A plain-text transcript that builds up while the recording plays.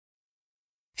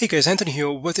Hey guys, Anthony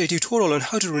here with a tutorial on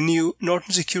how to renew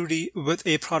Norton Security with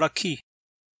a product key.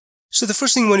 So the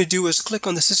first thing you want to do is click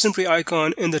on the system tree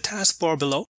icon in the taskbar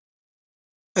below,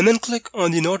 and then click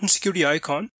on the Norton Security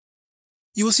icon.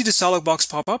 You will see this dialog box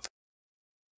pop up.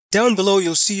 Down below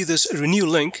you'll see this Renew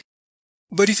link,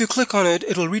 but if you click on it,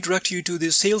 it will redirect you to the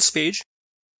sales page.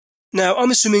 Now I'm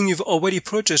assuming you've already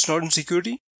purchased Norton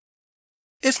Security.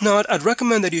 If not, I'd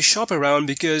recommend that you shop around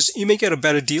because you may get a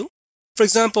better deal. For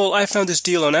example, I found this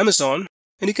deal on Amazon,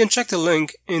 and you can check the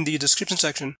link in the description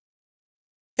section.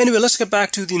 Anyway, let's get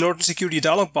back to the Norton Security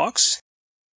dialog box.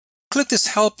 Click this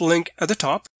help link at the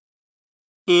top,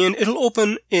 and it'll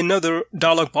open another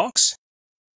dialog box.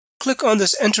 Click on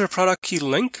this enter product key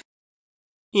link,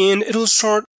 and it'll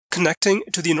start connecting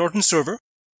to the Norton server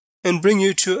and bring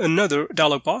you to another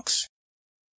dialog box.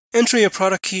 Enter your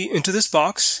product key into this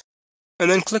box, and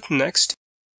then click next.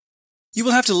 You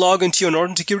will have to log into your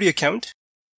Norton Security account,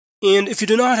 and if you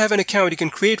do not have an account, you can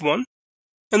create one,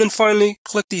 and then finally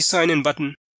click the sign in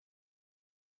button.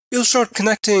 It'll start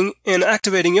connecting and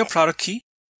activating your product key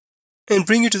and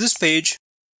bring you to this page.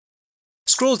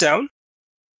 Scroll down.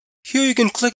 Here you can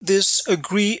click this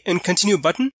agree and continue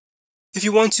button if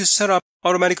you want to set up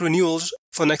automatic renewals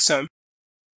for next time.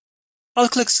 I'll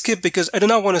click skip because I do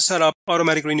not want to set up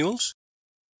automatic renewals.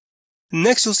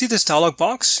 Next, you'll see this dialog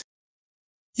box.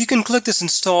 You can click this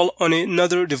install on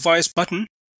another device button.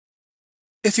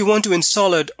 If you want to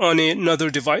install it on another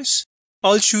device,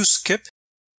 I'll choose skip,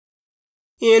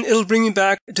 and it'll bring me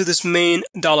back to this main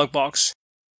dialog box.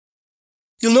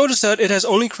 You'll notice that it has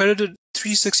only credited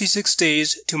 366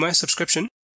 days to my subscription.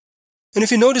 And if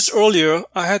you noticed earlier,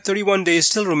 I had 31 days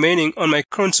still remaining on my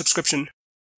current subscription.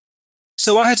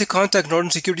 So I had to contact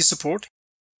Norton Security support.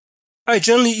 I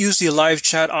generally use the live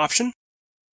chat option,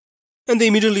 and they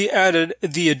immediately added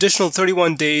the additional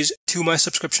 31 days to my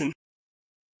subscription.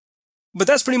 But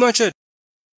that's pretty much it.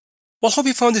 Well, hope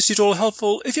you found this tutorial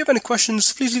helpful. If you have any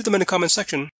questions, please leave them in the comment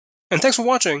section. And thanks for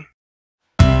watching.